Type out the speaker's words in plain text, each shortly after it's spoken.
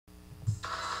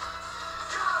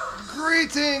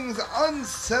Greetings,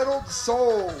 unsettled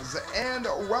souls, and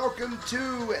welcome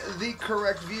to The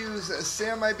Correct Views.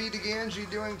 Sam I.B. Gangi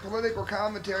doing political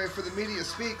commentary for The Media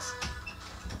Speaks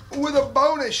with a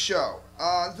bonus show.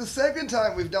 It's the second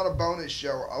time we've done a bonus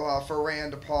show for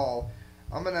Rand Paul.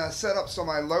 I'm going to set up so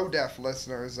my low-def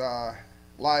listeners,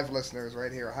 live listeners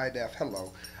right here, high-def,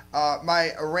 hello,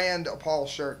 my Rand Paul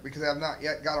shirt, because I have not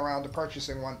yet got around to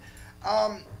purchasing one.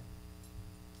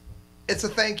 It's a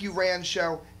thank you Rand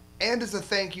show. And it's a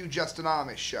thank you Justin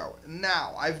Amash show.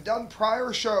 Now, I've done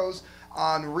prior shows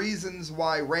on reasons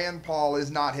why Rand Paul is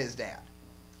not his dad.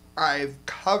 I've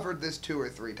covered this 2 or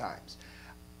 3 times.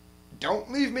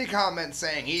 Don't leave me comments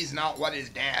saying he's not what his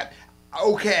dad.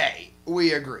 Okay,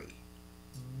 we agree.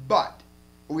 But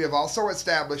we have also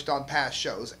established on past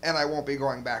shows, and I won't be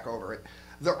going back over it,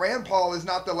 that Rand Paul is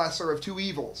not the lesser of 2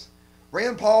 evils.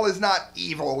 Rand Paul is not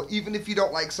evil, even if you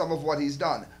don't like some of what he's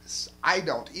done. I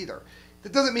don't either.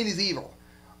 That doesn't mean he's evil.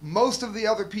 Most of the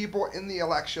other people in the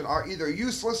election are either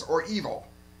useless or evil.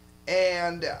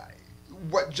 And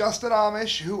what Justin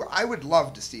Amash, who I would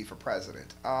love to see for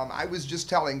president, I was just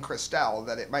telling Christelle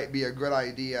that it might be a good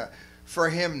idea for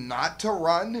him not to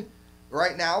run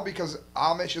right now because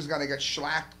Amash is going to get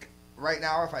shellacked right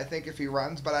now if he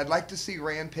runs. But I'd like to see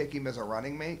Rand pick him as a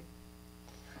running mate.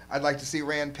 I'd like to see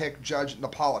Rand pick Judge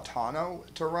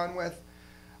Napolitano to run with.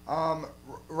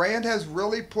 Rand has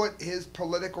really put his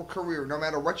political career, no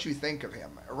matter what you think of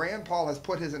him, Rand Paul has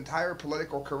put his entire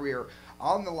political career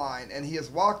on the line, and he has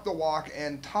walked the walk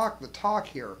and talked the talk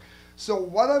here. So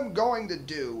what I'm going to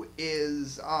do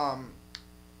is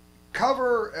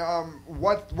cover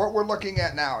what we're looking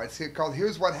at now. It's called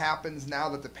Here's What Happens Now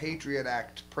That the Patriot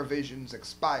Act Provisions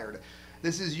Expired.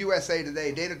 This is USA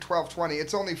Today, dated 12/20.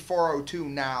 It's only 4:02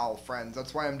 now, friends.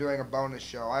 That's why I'm doing a bonus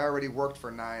show. I already worked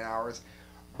for 9 hours.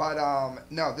 But,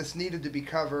 no, this needed to be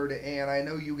covered, and I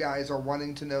know you guys are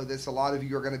wanting to know this. A lot of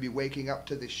you are going to be waking up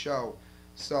to this show.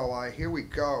 So, here we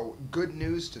go. Good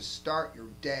news to start your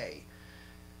day.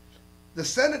 The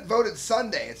Senate voted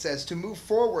Sunday, it says, to move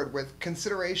forward with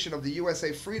consideration of the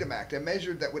USA Freedom Act, a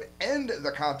measure that would end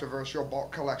the controversial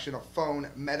bulk collection of phone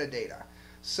metadata.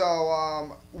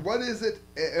 So, what is it?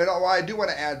 I do want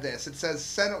to add this. It says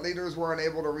Senate leaders were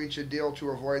unable to reach a deal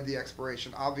to avoid the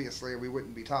expiration. Obviously, we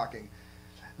wouldn't be talking.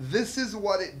 This is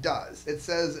what it does. It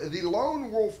says the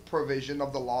lone wolf provision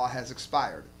of the law has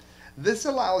expired. This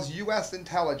allows U.S.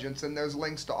 intelligence, and there's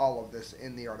links to all of this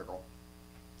in the article,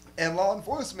 and law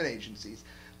enforcement agencies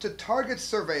to target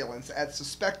surveillance at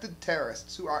suspected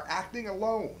terrorists who are acting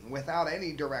alone without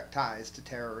any direct ties to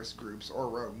terrorist groups or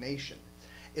rogue nation.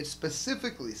 It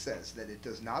specifically says that it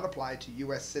does not apply to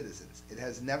U.S. citizens. It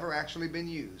has never actually been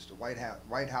used, White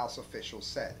House officials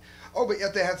said. Oh, but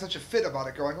yet they had such a fit about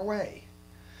it going away.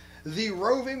 The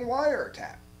roving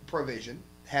wiretap provision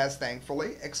has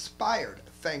thankfully expired.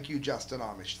 Thank you, Justin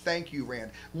Amash. Thank you, Rand.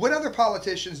 What other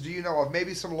politicians do you know of?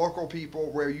 Maybe some local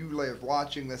people where you live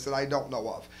watching this that I don't know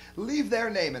of. Leave their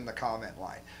name in the comment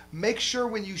line. Make sure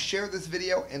when you share this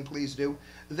video, and please do,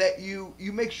 that you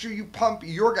make sure you pump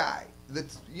your guy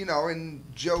that's, in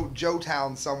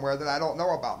Joetown somewhere that I don't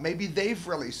know about. Maybe they've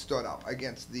really stood up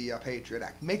against the Patriot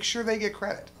Act. Make sure they get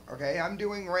credit, okay? I'm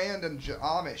doing Rand and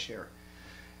Amish here.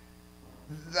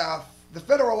 The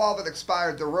federal law that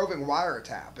expired, the roving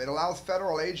wiretap, it allows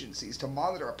federal agencies to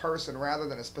monitor a person rather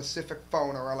than a specific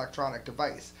phone or electronic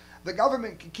device. The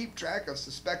government can keep track of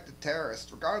suspected terrorists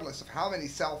regardless of how many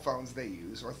cell phones they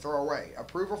use or throw away.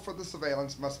 Approval for the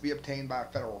surveillance must be obtained by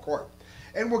a federal court.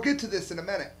 And we'll get to this in a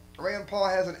minute. Rand Paul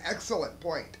has an excellent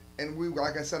point, and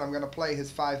like I said, I'm going to play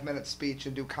his 5-minute speech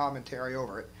and do commentary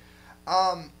over it.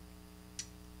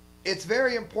 It's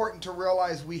very important to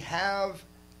realize we have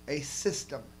a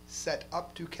system set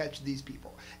up to catch these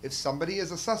people. If somebody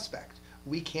is a suspect,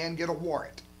 we can get a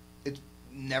warrant. It's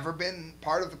never been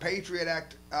part of the Patriot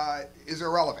Act, is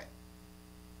irrelevant.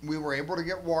 We were able to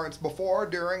get warrants before,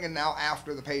 during, and now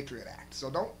after the Patriot Act. So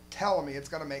don't tell me it's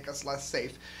going to make us less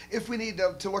safe if we need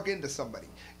to look into somebody.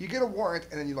 You get a warrant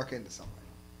and then you look into somebody.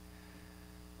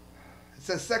 It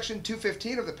says Section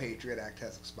 215 of the Patriot Act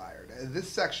has expired. This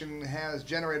section has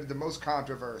generated the most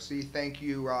controversy. Thank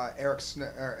you, Ed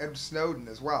Snowden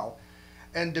as well.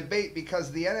 And debate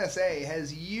because the NSA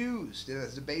has used it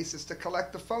as a basis to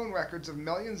collect the phone records of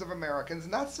millions of Americans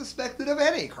not suspected of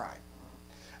any crime.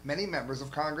 Many members of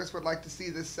Congress would like to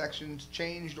see this section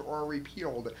changed or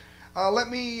repealed. Let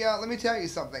me tell you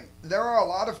something. There are a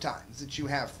lot of times that you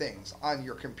have things on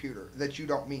your computer that you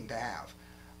don't mean to have.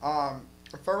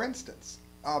 For instance,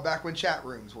 back when chat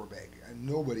rooms were big, and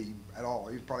nobody at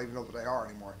all, you probably even know what they are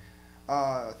anymore,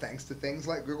 thanks to things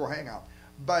like Google Hangout.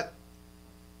 But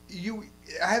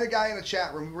I had a guy in a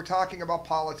chat room. We were talking about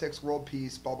politics, world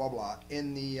peace, blah, blah, blah,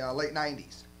 in the late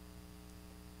 90s,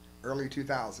 early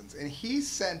 2000s. And he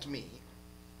sent me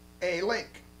a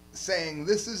link saying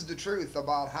this is the truth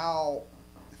about how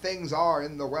things are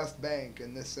in the West Bank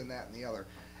and this and that and the other.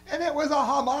 And it was a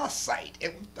Hamas site.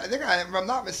 I think, if I'm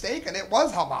not mistaken, it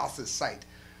was Hamas's site.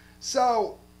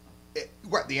 So,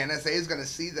 what, the NSA is going to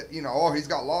see that, you know, oh, he's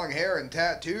got long hair and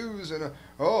tattoos, and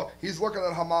oh, he's looking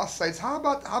at Hamas sites. How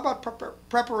about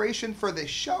preparation for this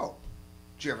show?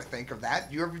 Do you ever think of that?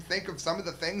 Do you ever think of some of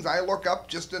the things I look up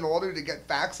just in order to get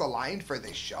facts aligned for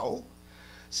this show?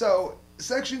 So,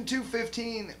 Section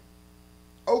 215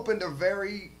 opened a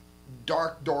very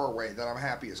dark doorway that I'm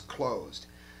happy is closed.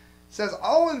 It says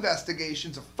all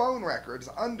investigations of phone records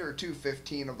under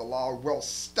 215 of the law will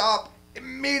stop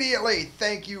immediately.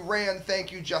 Thank you, Rand.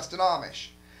 Thank you, Justin Amash.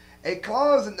 A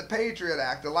clause in the Patriot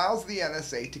Act allows the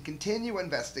NSA to continue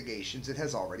investigations it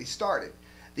has already started.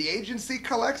 The agency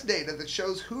collects data that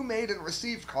shows who made and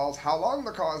received calls, how long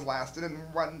the calls lasted, and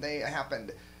when they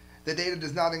happened. The data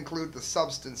does not include the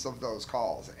substance of those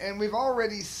calls. And we've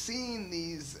already seen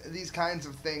these kinds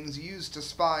of things used to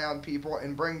spy on people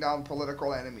and bring down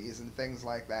political enemies and things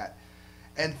like that.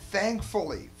 And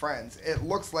thankfully, friends, it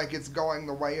looks like it's going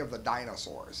the way of the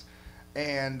dinosaurs.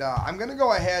 And I'm going to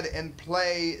go ahead and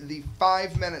play the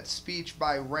 5-minute speech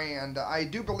by Rand. I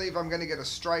do believe I'm going to get a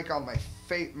strike on my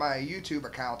YouTube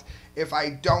account if I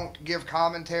don't give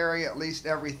commentary at least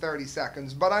every 30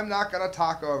 seconds. But I'm not going to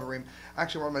talk over him.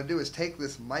 Actually, what I'm going to do is take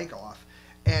this mic off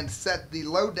and set the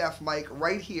low-def mic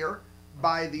right here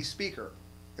by the speaker.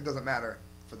 It doesn't matter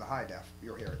for the high-def.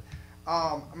 You'll hear it.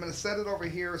 I'm going to set it over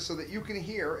here so that you can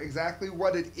hear exactly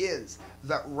what it is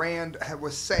that Rand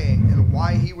was saying and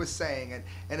why he was saying it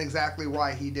and exactly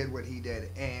why he did what he did.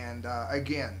 And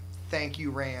again, thank you,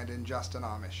 Rand and Justin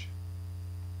Amash.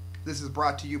 This is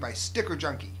brought to you by Sticker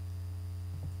Junkie.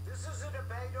 This is a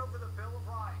debate over the Bill of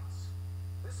Rights.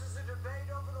 This is a debate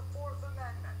over the Fourth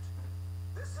Amendment.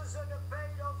 This is a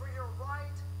debate over your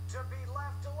right to be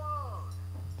left alone.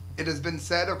 It has been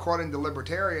said, according to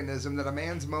libertarianism, that a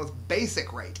man's most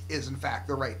basic right is, in fact,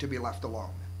 the right to be left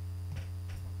alone.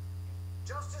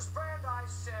 Justice Brandeis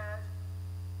said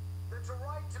that the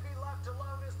right to be left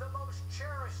alone is the most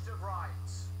cherished of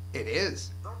rights. It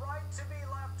is. The right to be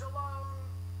left alone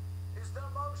is the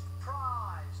most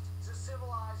prized to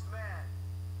civilized men.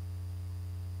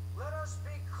 Let us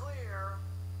be clear,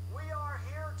 we are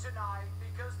here tonight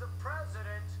because the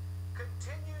president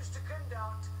continues to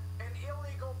conduct an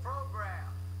illegal program.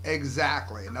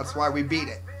 Exactly, and that's why we beat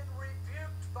it. The president has been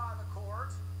rebuked by the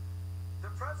court. The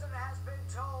president has been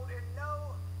told in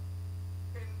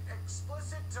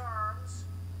explicit terms,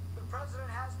 the president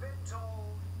has been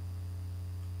told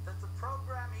that the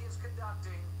program he is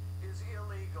conducting is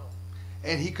illegal.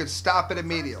 And he could stop it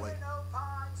immediately. The president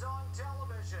opines on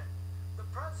television. The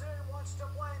president wants to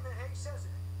blame it. He says,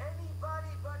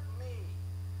 anybody but me.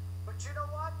 But you know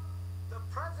what? The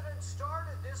president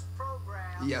started this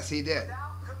program. Yes, he did.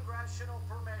 Without congressional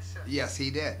permission. Yes,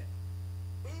 he did.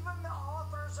 Even the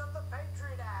authors of the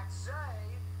Patriot Act say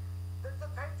that the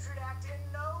Patriot Act in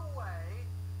no way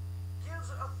gives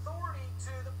authority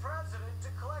to the president to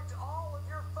collect all of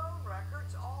your phone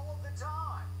records all of the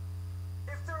time.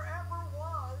 If there ever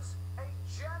was a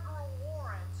general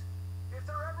warrant, if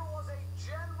there ever was a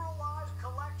generalized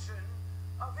collection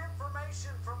of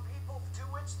information from people to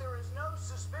which there is no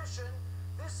suspicion,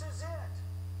 this is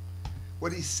it.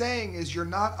 What he's saying is you're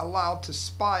not allowed to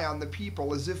spy on the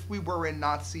people as if we were in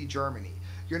Nazi Germany.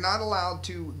 You're not allowed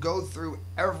to go through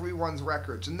everyone's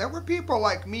records. And there were people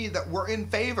like me that were in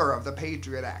favor of the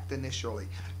Patriot Act initially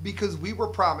because we were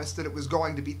promised that it was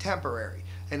going to be temporary.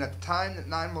 And at the time that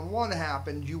 9/11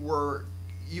 happened, you were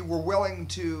willing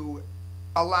to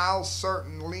allow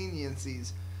certain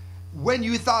leniencies when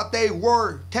you thought they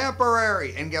were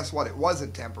temporary. And guess what? It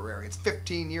wasn't temporary. It's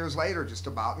 15 years later just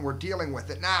about, and we're dealing with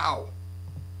it now.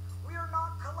 We are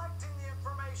not collecting the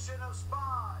information of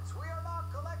spies. We are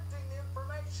not collecting the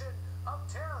information of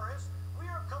terrorists. We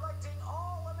are collecting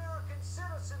all American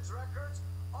citizens' records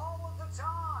all of the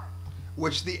time.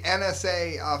 Which the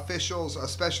NSA officials,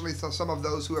 especially some of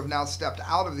those who have now stepped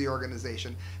out of the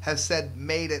organization, have said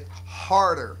made it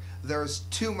harder. There's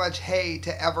too much hay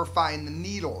to ever find the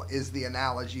needle, is the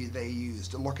analogy they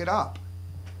used. Look it up.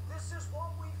 This is what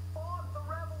we fought the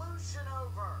revolution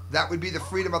over. That would be the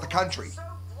freedom of the country. So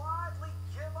blithely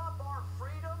give up our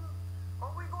freedom?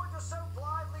 Are we going to so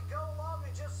blithely go along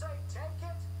and just say, take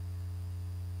it?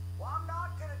 Well, I'm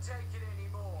not going to take it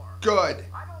anymore. Good.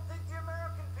 I don't think the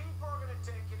American people are going to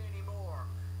take it anymore.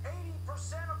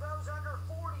 80% of those under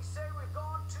 40 say we've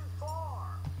gone too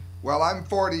far. Well, I'm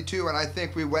 42, and I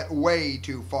think we went way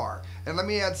too far. And let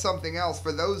me add something else.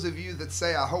 For those of you that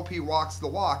say, I hope he walks the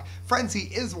walk, friends, he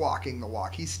is walking the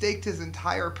walk. He staked his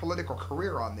entire political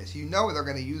career on this. You know they're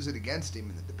going to use it against him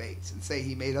in the debates and say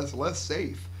he made us less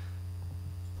safe.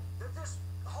 This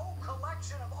whole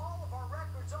collection of all of our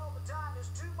records all the time is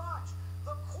too much.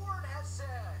 The court has said,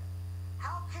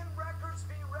 how can records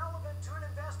be relevant to an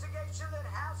investigation that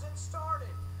hasn't started?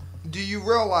 Do you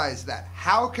realize that?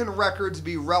 How can records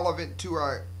be relevant to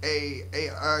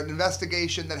an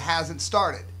investigation that hasn't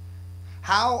started?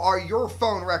 How are your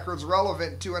phone records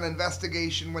relevant to an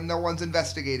investigation when no one's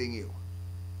investigating you?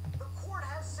 The court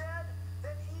has said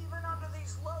that even under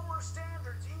these lower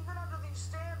standards, even under these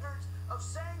standards of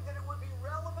saying that it would be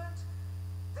relevant,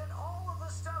 that all of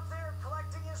the stuff they're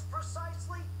collecting is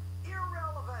precisely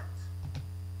irrelevant.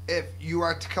 If you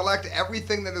are to collect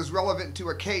everything that is relevant to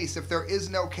a case, if there is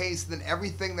no case, then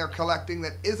everything they're collecting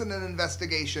that isn't an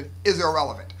investigation is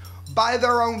irrelevant. By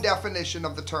their own definition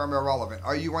of the term irrelevant.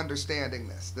 Are you understanding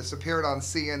this? This appeared on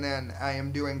CNN. I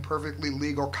am doing perfectly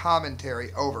legal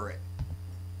commentary over it.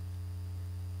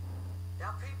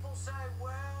 Now people say,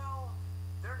 well,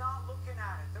 they're not looking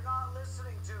at it. They're not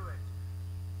listening to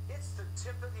it. It's the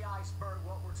tip of the iceberg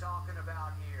what we're talking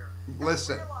about here.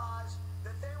 Listen. They realized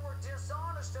that they were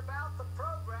dishonest about the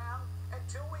program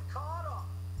until we caught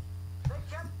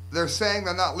them. They're saying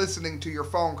they're not listening to your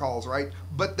phone calls, right?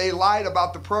 But they lied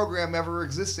about the program ever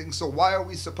existing, so why are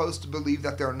we supposed to believe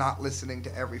that they're not listening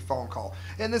to every phone call?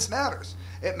 And this matters.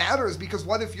 It matters because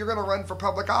what if you're going to run for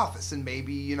public office and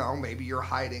maybe you're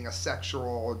hiding a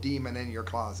sexual demon in your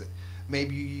closet.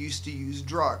 Maybe you used to use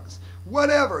drugs.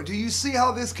 Whatever. Do you see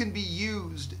how this can be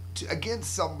used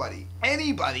against somebody?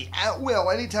 Anybody, at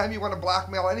will, anytime you want to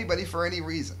blackmail anybody for any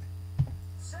reason.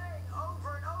 Saying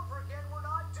over and over again, we're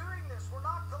not doing this. We're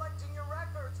not collecting your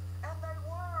records. And they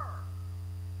were.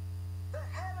 The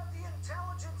head of the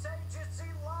intelligence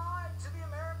agency lied to the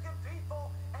American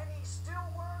people, and he still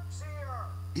works here.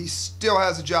 He still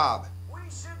has a job. We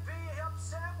should be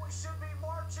upset. We should be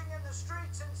marching in the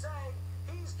streets and saying,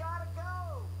 he's got to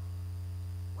go.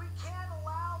 We can't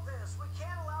allow this. We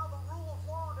can't allow the rule of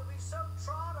law to be so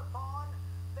trod upon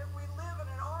that we live in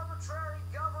an arbitrary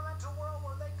governmental world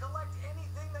where they collect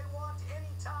anything they want,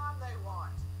 anytime they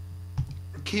want.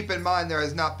 Keep in mind, there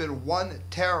has not been one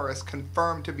terrorist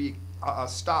confirmed to be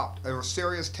stopped, a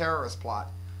serious terrorist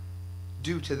plot,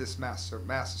 due to this mass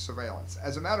surveillance.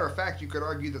 As a matter of fact, you could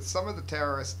argue that some of the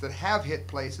terrorists that have hit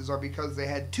places are because they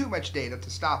had too much data to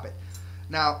stop it.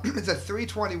 Now, it's at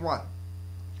 3:21.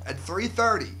 At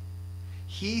 3:30,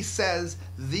 he says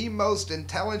the most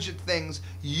intelligent things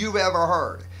you've ever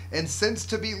heard. And since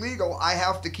to be legal, I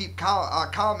have to keep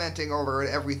commenting over it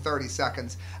every 30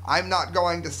 seconds. I'm not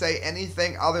going to say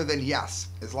anything other than yes.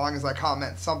 As long as I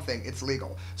comment something, it's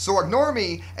legal. So ignore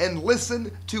me and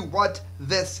listen to what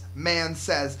this man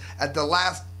says at the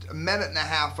last minute and a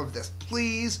half of this.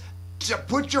 Please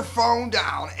put your phone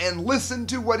down and listen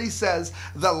to what he says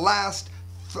the last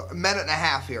minute and a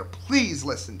half here. Please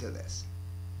listen to this.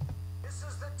 This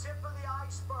is the tip of the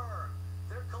iceberg.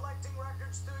 They're collecting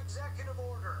records through executive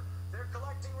order. They're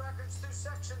collecting records through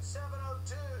Section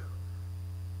 702.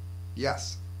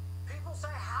 Yes. People say,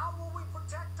 how will we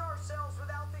protect ourselves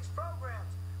without these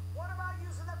programs? What about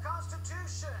using the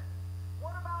Constitution?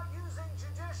 What about using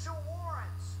judicial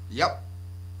warrants? Yep.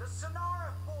 The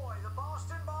Sonora boy, the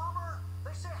Boston bomber,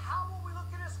 they say, how will we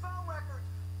look at his phone records?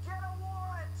 Get a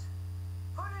warrant.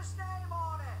 Put his name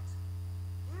on it.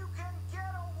 You can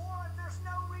get a warrant. There's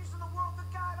no reason in the world the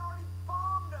guy had already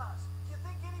bombed us. Do you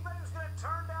think anybody was going to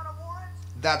turn down a warrant?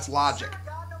 That's logic. Should have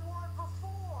gotten a warrant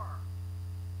before.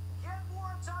 Get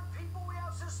warrants on people we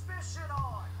have suspicion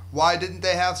on. Why didn't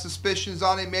they have suspicions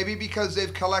on him? Maybe because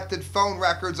they've collected phone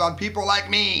records on people like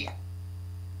me.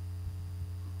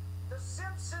 The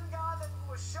Simpson guy that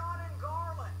was shot in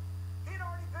Garland, he'd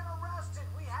already been arrested.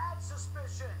 We had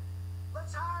suspicion.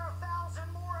 Let's hire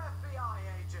 1,000 more FBI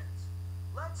agents.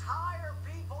 Let's hire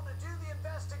people to do the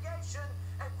investigation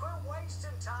and quit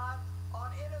wasting time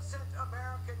on innocent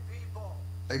American people.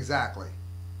 Exactly.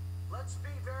 Let's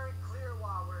be very clear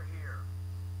while we're here.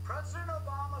 President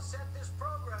Obama set this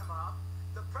program up.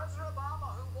 The President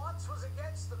Obama who once was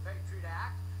against the Patriot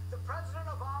Act, the President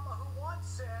Obama who once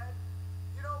said,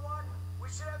 you know what, we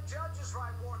should have judges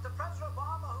write warrants, the President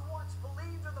Obama who once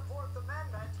believed in the Fourth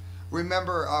Amendment.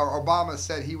 Remember, Obama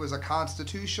said he was a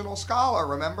constitutional scholar,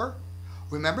 remember?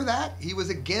 Remember that? He was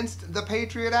against the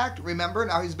Patriot Act, remember?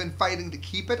 Now he's been fighting to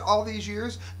keep it all these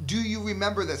years. Do you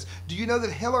remember this? Do you know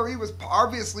that Hillary was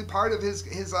obviously part of his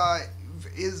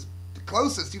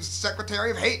closest? He was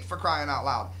Secretary of Hate, for crying out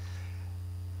loud.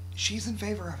 She's in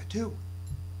favor of it too.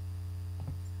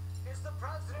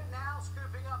 president now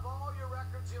scooping up all your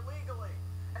records illegally.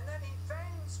 And then he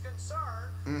feigns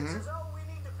concern and says, oh, we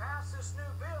need to pass this new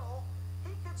bill. He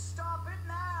could stop it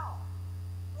now.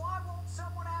 Why won't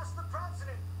someone ask the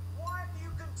president? Why do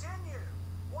you continue?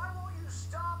 Why won't you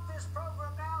stop this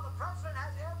program now? The president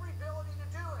has every ability to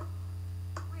do it.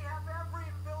 We have every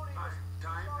ability to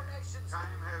keep our nation's and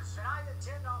I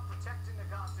intend on protecting the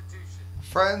Constitution.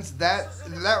 Friends, that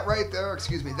right there,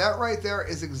 excuse me, that right there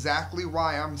is exactly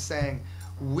why I'm saying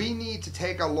we need to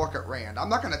take a look at Rand. I'm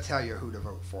not going to tell you who to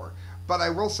vote for, but I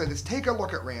will say this. Take a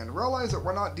look at Rand. Realize that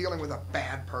we're not dealing with a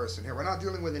bad person here. We're not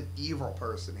dealing with an evil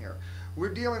person here.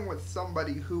 We're dealing with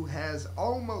somebody who has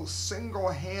almost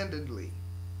single-handedly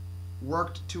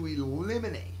worked to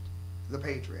eliminate the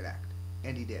Patriot Act,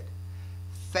 and he did.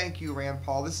 Thank you, Rand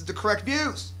Paul. This is The Correct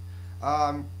Views.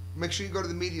 Make sure you go to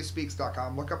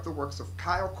themediaspeaks.com. Look up the works of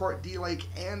Kyle Court, D. Lake,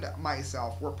 and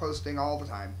myself. We're posting all the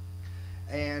time.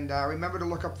 And remember to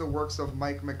look up the works of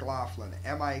Mike McLaughlin,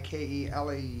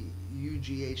 MikeLauglin.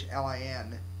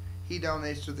 He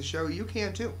donates to the show. You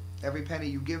can too. Every penny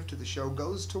you give to the show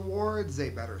goes towards a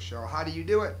better show. How do you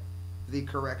do it?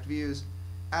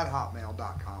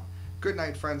 thecorrectviews@hotmail.com. Good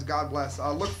night, friends. God bless.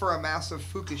 Look for a massive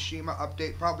Fukushima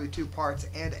update, probably 2 parts,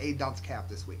 and a dunce cap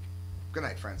this week. Good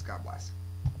night, friends. God bless.